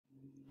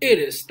It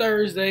is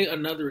Thursday,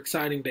 another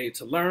exciting day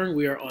to learn.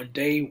 We are on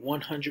day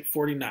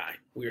 149.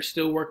 We are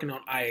still working on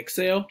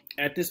IXL.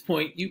 At this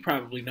point, you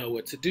probably know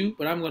what to do,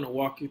 but I'm going to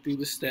walk you through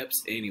the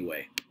steps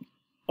anyway.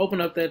 Open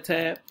up that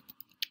tab,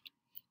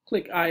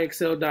 click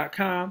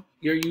IXL.com.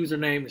 Your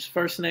username is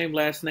first name,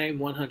 last name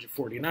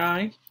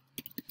 149.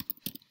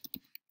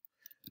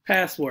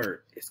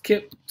 Password is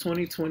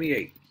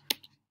KIP2028.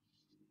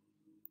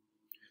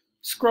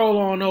 Scroll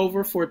on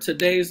over for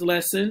today's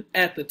lesson.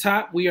 At the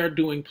top, we are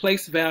doing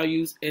place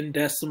values in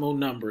decimal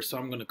numbers. So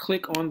I'm going to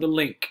click on the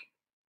link.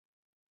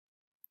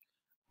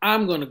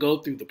 I'm going to go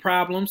through the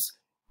problems.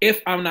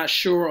 If I'm not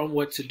sure on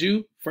what to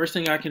do, first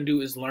thing I can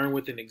do is learn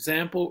with an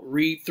example,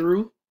 read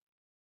through,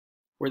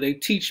 where they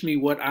teach me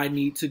what I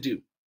need to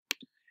do.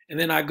 And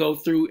then I go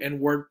through and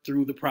work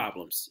through the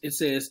problems. It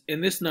says,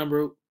 in this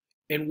number,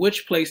 in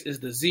which place is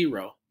the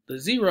zero? The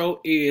zero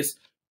is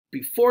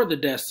before the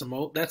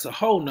decimal. That's a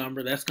whole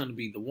number. That's going to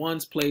be the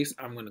ones place.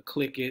 I'm going to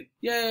click it.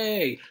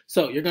 Yay!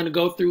 So you're going to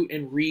go through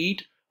and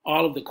read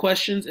all of the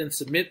questions and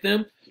submit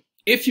them.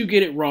 If you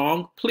get it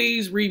wrong,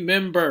 please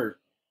remember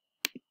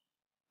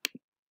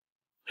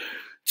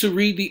to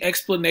read the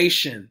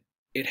explanation.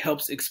 It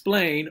helps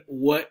explain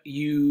what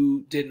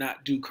you did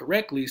not do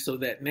correctly so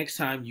that next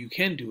time you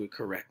can do it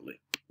correctly.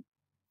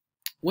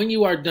 When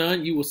you are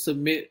done, you will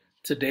submit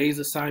today's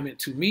assignment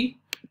to me.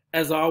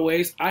 As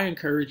always, I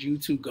encourage you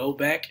to go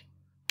back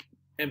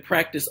and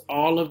practice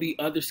all of the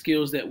other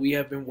skills that we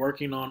have been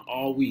working on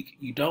all week.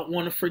 You don't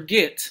want to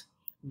forget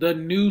the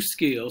new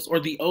skills or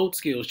the old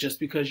skills just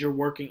because you're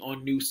working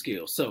on new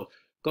skills. So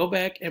go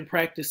back and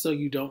practice so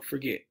you don't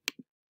forget.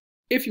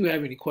 If you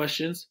have any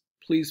questions,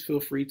 please feel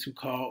free to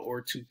call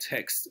or to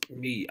text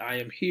me. I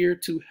am here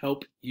to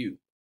help you.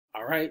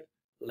 All right,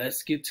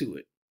 let's get to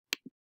it.